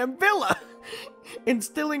goddamn villa!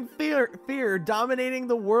 Instilling fear, dominating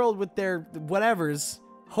the world with their whatevers.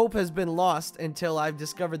 Hope has been lost until I've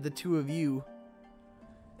discovered the 2 of you.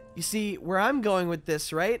 You see, where I'm going with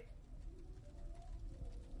this, right?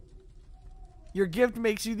 Your gift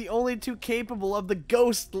makes you the only 2 capable of the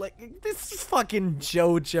ghost. Like, this is fucking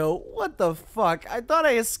JoJo. What the fuck? I thought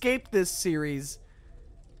I escaped this series.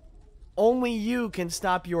 Only you can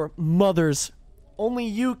stop your mothers. Only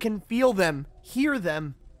you can feel them, hear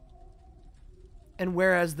them. And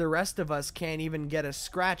whereas the rest of us can't even get a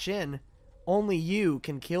scratch in, only you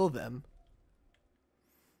can kill them.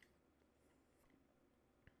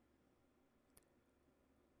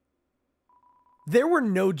 There were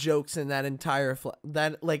no jokes in that entire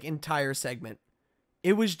entire segment.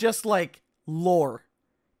 It was just like lore.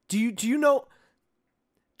 Do you know?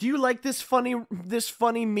 Do you like this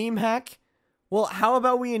funny meme hack? Well, how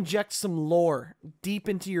about we inject some lore deep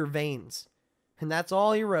into your veins? And that's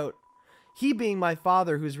all he wrote. He being my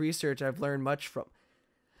father, whose research I've learned much from.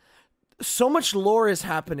 So much lore is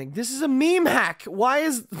happening. This is a meme hack. Why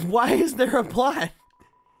is there a plot?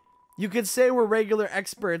 You could say we're regular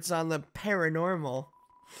experts on the paranormal.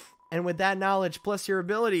 And with that knowledge plus your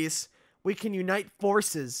abilities, we can unite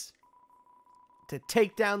forces to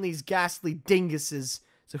take down these ghastly dinguses.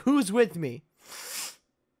 So who's with me?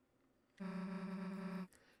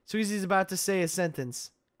 Sweezy's about to say a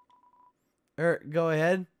sentence. Go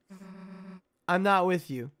ahead. I'm not with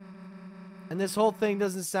you. And this whole thing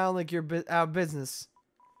doesn't sound like you're out of business.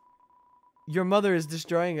 Your mother is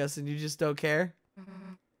destroying us and you just don't care?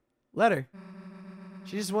 Let her.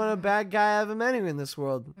 She just wanted a bad guy out of a menu in this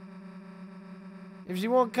world. If she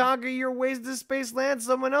won't conquer your wasted space land,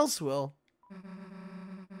 someone else will.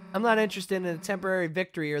 I'm not interested in a temporary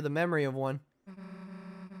victory or the memory of one.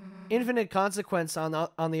 Infinite consequence, on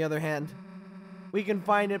the other hand. We can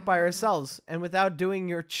find it by ourselves, and without doing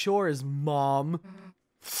your chores, Mom.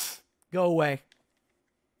 Go away.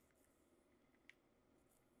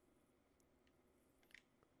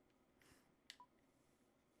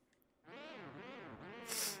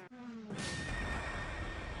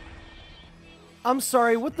 I'm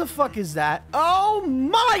sorry, what the fuck is that? Oh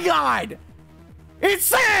my god! It's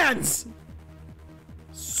Sans!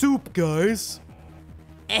 Soup, guys.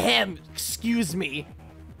 Ahem, excuse me.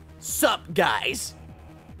 Sup, guys.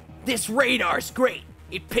 This radar's great.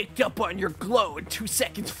 It picked up on your glow in 2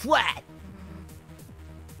 seconds flat.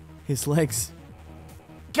 His legs.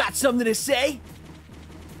 Got something to say?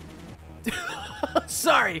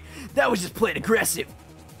 Sorry, that was just plain aggressive.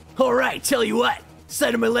 Alright, tell you what.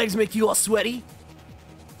 Sight of my legs make you all sweaty?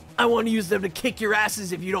 I want to use them to kick your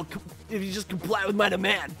asses if you just comply with my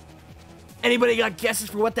demand. Anybody got guesses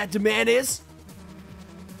for what that demand is?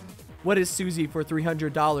 What is Susie for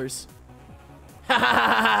 $300? Ha ha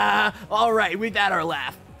ha ha! Alright, we've had our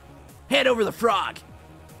laugh. Hand over the frog.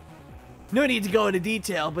 No need to go into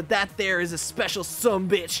detail, but that there is a special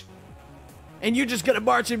sumbitch. And you're just gonna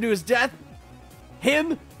march him to his death?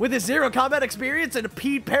 Him, with his zero combat experience and a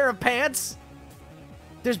peed pair of pants?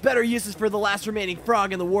 There's better uses for the last remaining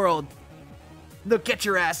frog in the world. Look, get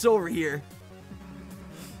your ass over here.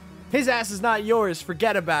 His ass is not yours,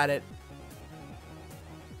 forget about it.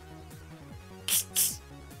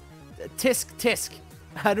 Tisk, tisk.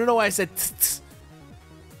 I don't know why I said tsk.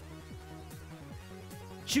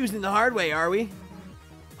 Choosing the hard way, are we?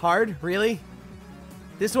 Hard? Really?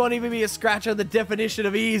 This won't even be a scratch on the definition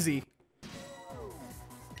of easy.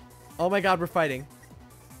 Oh my god, we're fighting.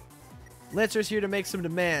 Lancer's here to make some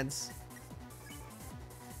demands.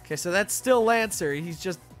 Okay, so that's still Lancer. He's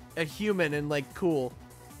just a human and, like, cool.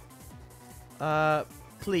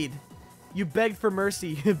 Plead. You begged for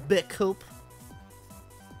mercy, Bickhope.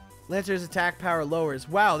 Lancer's attack power lowers.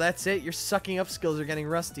 Wow, that's it? Your sucking up skills are getting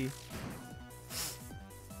rusty.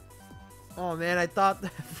 Oh, man, I thought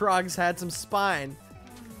frogs had some spine.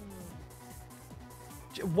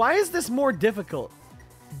 Why is this more difficult?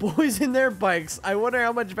 Boys in their bikes. I wonder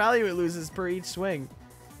how much value it loses per each swing.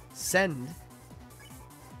 Send.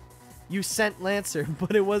 You sent Lancer,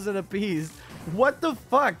 but it wasn't appeased. What the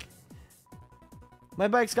fuck? My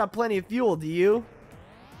bike's got plenty of fuel, do you?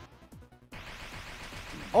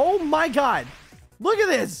 Oh my god! Look at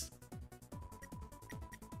this!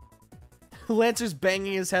 Lancer's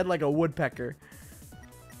banging his head like a woodpecker.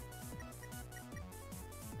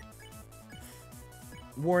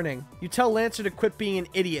 Warning. You tell Lancer to quit being an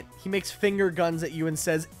idiot. He makes finger guns at you and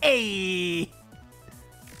says, "Ayy!"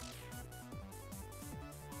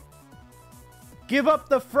 Give up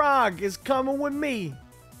the frog is coming with me.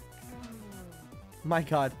 My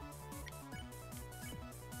god.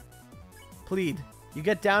 Plead. You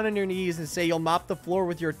get down on your knees and say you'll mop the floor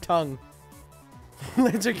with your tongue.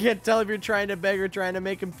 Lancer can't tell if you're trying to beg or trying to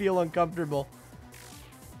make him feel uncomfortable.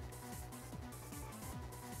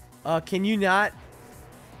 Can you not?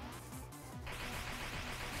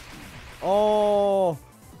 Oh.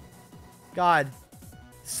 God.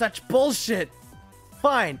 Such bullshit.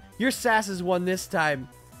 Fine. Your sass has won this time.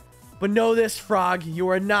 But know this, frog. You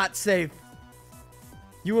are not safe.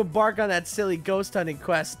 You embark on that silly ghost hunting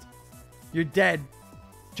quest. You're dead.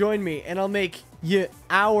 Join me, and I'll make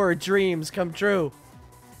our dreams come true.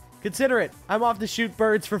 Consider it. I'm off to shoot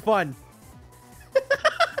birds for fun.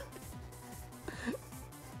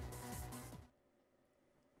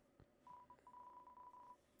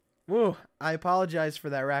 Woo, I apologize for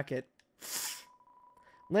that racket.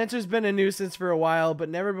 Lancer's been a nuisance for a while, but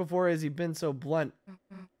never before has he been so blunt.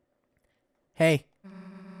 Hey.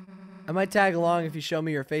 I might tag along if you show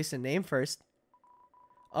me your face and name first.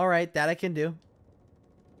 Alright, that I can do.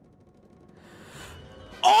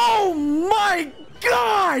 Oh my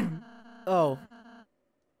god! Oh.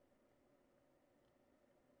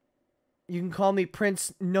 You can call me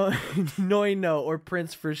Prince Noino or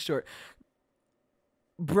Prince for short.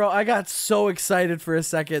 Bro, I got so excited for a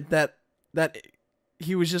second that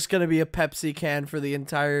he was just going to be a Pepsi can for the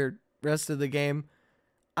entire rest of the game.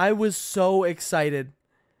 I was so excited.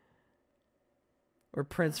 Or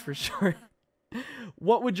Prince for short.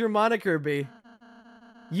 What would your moniker be?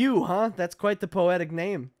 You, huh? That's quite the poetic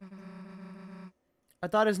name. I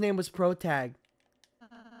thought his name was Protag.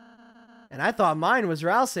 And I thought mine was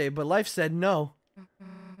Ralsei, but life said no.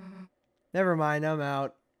 Never mind, I'm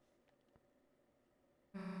out.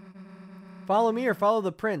 Follow me or follow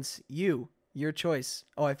the prince? You. Your choice.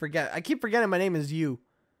 Oh, I forget. I keep forgetting my name is you.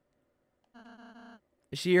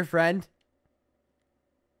 Is she your friend?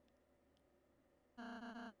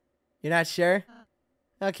 You're not sure?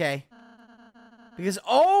 Okay. Because,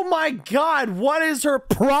 oh my god, what is her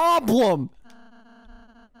problem?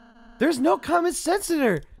 There's no common sense in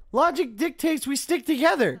her. Logic dictates we stick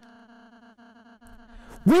together.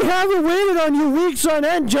 We haven't waited on you weeks on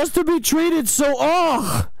end just to be treated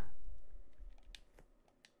so,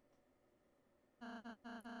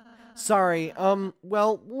 Sorry,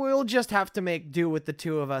 well, we'll just have to make do with the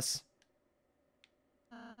two of us.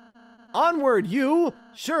 Onward, you!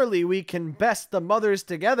 Surely we can best the mothers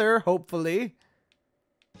together, hopefully.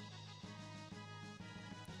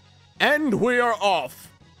 And we are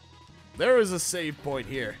off. There is a save point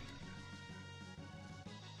here.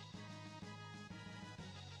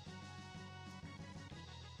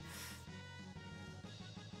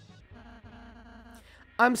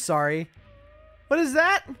 I'm sorry. What is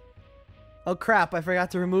that? Oh crap, I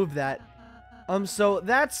forgot to remove that. So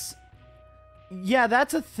that's... Yeah,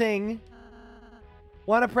 that's a thing.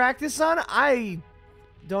 Want to practice on? I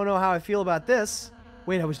don't know how I feel about this.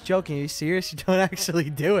 Wait, I was joking. Are you serious? You don't actually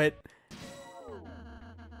do it.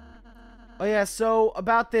 Oh yeah, so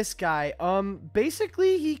about this guy.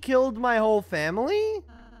 Basically he killed my whole family.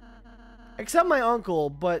 Except my uncle,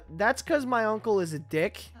 but that's because my uncle is a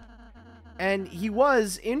dick. And he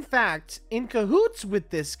was, in fact, in cahoots with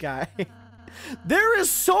this guy. There is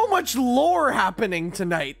so much lore happening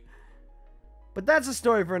tonight. But that's a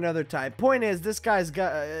story for another time. Point is, this guy's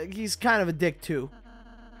he's kind of a dick too.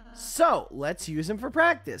 So, let's use him for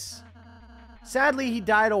practice. Sadly, he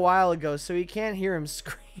died a while ago, so you can't hear him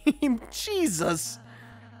scream. Jesus.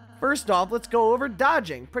 First off, let's go over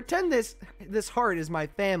dodging. Pretend this heart is my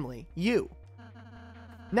family. You.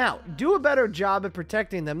 Now, do a better job at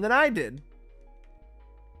protecting them than I did.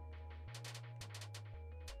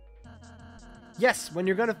 Yes, when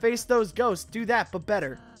you're gonna face those ghosts, do that, but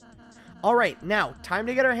better. Alright, now, time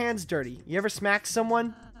to get our hands dirty. You ever smack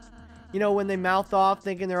someone? You know, when they mouth off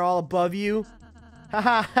thinking they're all above you? Ha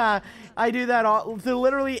ha ha. I do that to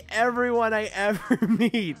literally everyone I ever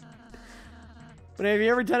meet. But have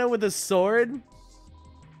you ever done it with a sword?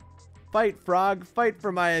 Fight, frog. Fight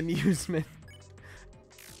for my amusement.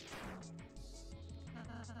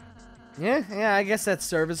 Yeah, I guess that's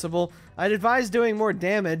serviceable. I'd advise doing more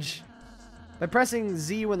damage by pressing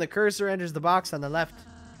Z when the cursor enters the box on the left.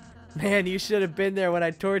 Man, you should have been there when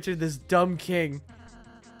I tortured this dumb king.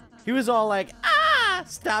 He was all like, ah!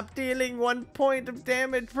 Stop dealing 1 point of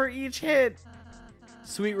damage for each hit.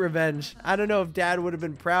 Sweet revenge. I don't know if Dad would have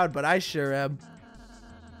been proud, but I sure am.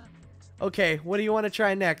 Okay, what do you want to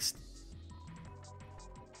try next?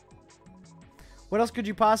 What else could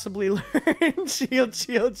you possibly learn? Shield,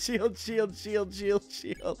 shield, shield, shield, shield, shield,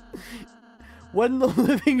 shield. What in the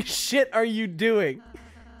living shit are you doing?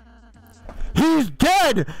 He's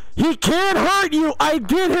dead! He can't hurt you! I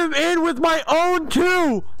did him in with my own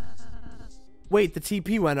too! Wait, the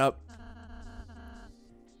TP went up.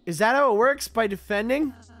 Is that how it works? By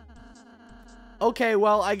defending? Okay,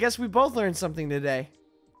 well, I guess we both learned something today.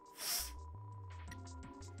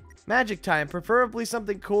 Magic time, preferably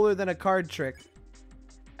something cooler than a card trick.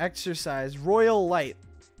 Exercise, royal light.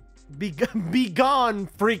 Be gone,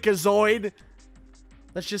 freakazoid!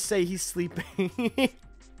 Let's just say he's sleeping.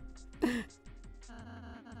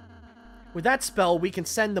 With that spell, we can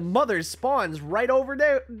send the mother's spawns right over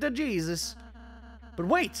to Jesus. But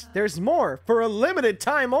wait, there's more. For a limited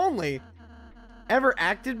time only. Ever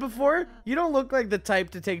acted before? You don't look like the type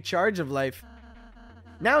to take charge of life.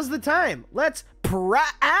 Now's the time. Let's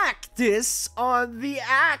practice on the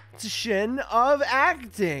action of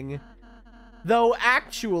acting. Though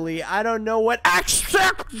actually, I don't know what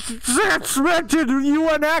expected you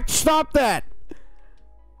and act. Stop that.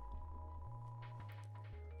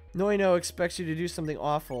 Noino expects you to do something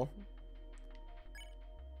awful.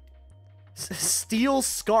 Steal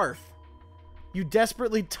scarf. You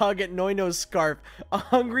desperately tug at Noino's scarf. A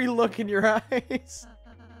hungry look in your eyes.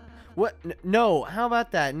 What? No. How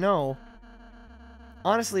about that? No.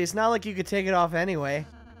 Honestly, it's not like you could take it off anyway.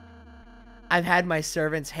 I've had my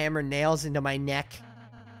servants hammer nails into my neck.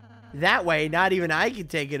 That way, not even I can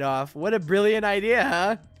take it off. What a brilliant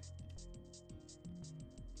idea,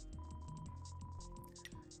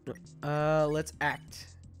 huh? Let's act.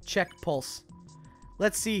 Check pulse.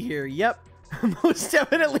 Let's see here. Yep. Most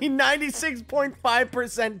definitely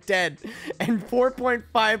 96.5% dead and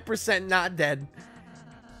 4.5% not dead.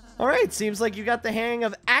 Alright, seems like you got the hang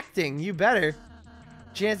of acting. You better.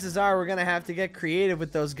 Chances are we're gonna have to get creative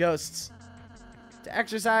with those ghosts. To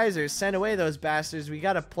exercise or send away those bastards, we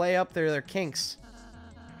gotta play up their kinks.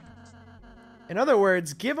 In other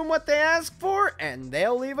words, give them what they ask for and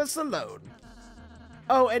they'll leave us alone.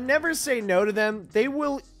 Oh, and never say no to them. They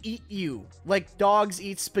will eat you like dogs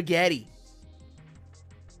eat spaghetti.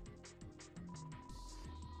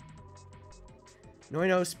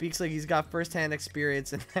 Noino speaks like he's got first-hand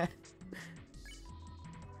experience in that.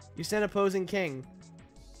 You sent opposing king.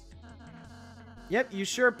 Yep, you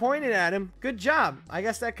sure pointed at him. Good job. I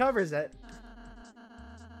guess that covers it.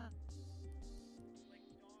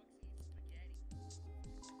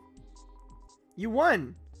 You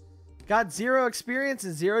won. Got 0 experience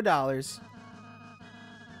and $0.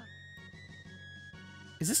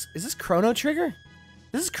 Is this Chrono Trigger?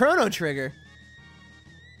 This is Chrono Trigger.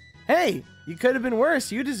 Hey, you could have been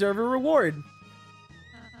worse. You deserve a reward.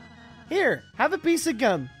 Here, have a piece of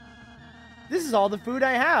gum. This is all the food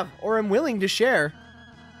I have, or I'm willing to share.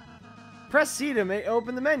 Press C to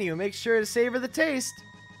open the menu. Make sure to savor the taste.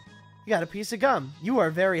 You got a piece of gum. You are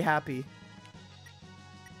very happy.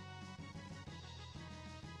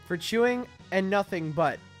 For chewing and nothing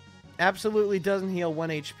but. Absolutely doesn't heal 1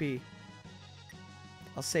 HP.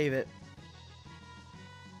 I'll save it.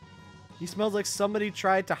 He smells like somebody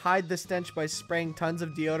tried to hide the stench by spraying tons of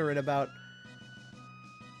deodorant about.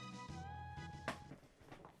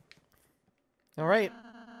 Alright.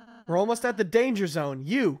 We're almost at the danger zone.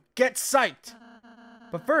 You, get psyched!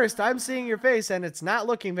 But first, I'm seeing your face and it's not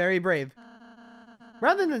looking very brave.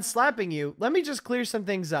 Rather than slapping you, let me just clear some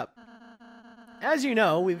things up. As you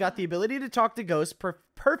know, we've got the ability to talk to ghosts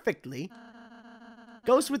perfectly.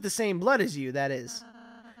 Ghosts with the same blood as you, that is.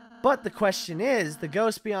 But the question is, the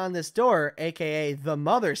ghost beyond this door, aka the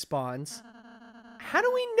mother spawns, how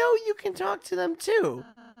do we know you can talk to them too?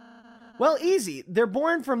 Well, easy. They're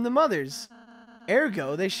born from the mothers.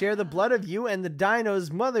 Ergo, they share the blood of you and the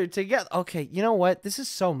dino's mother together. Okay, you know what? This is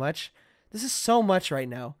so much. This is so much right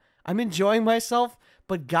now. I'm enjoying myself,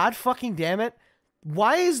 but god fucking damn it.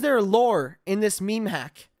 Why is there lore in this meme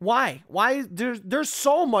hack? Why? Why? There's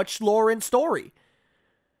so much lore and story.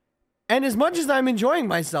 And as much as I'm enjoying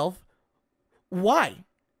myself, why?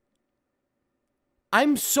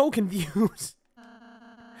 I'm so confused.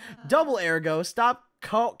 Double ergo, stop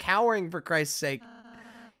cowering for Christ's sake.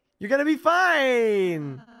 You're gonna be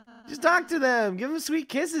fine. Just talk to them. Give them sweet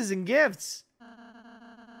kisses and gifts.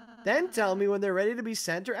 Then tell me when they're ready to be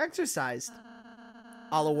sent or exercised.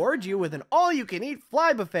 I'll award you with an all-you-can-eat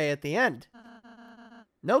fly buffet at the end.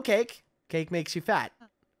 No cake. Cake makes you fat.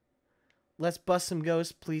 Let's bust some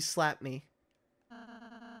ghosts. Please slap me.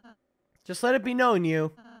 Just let it be known,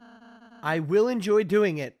 you. I will enjoy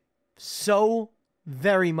doing it. So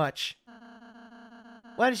very much.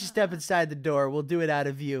 Why don't you step inside the door? We'll do it out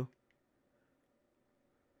of view.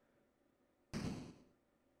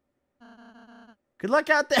 Good luck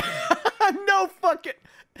out there. No fucking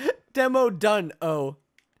demo done. Oh.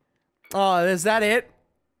 Oh, is that it?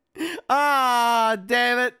 Ah,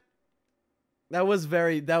 damn it. That was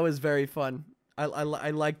very fun. I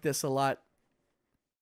like this a lot.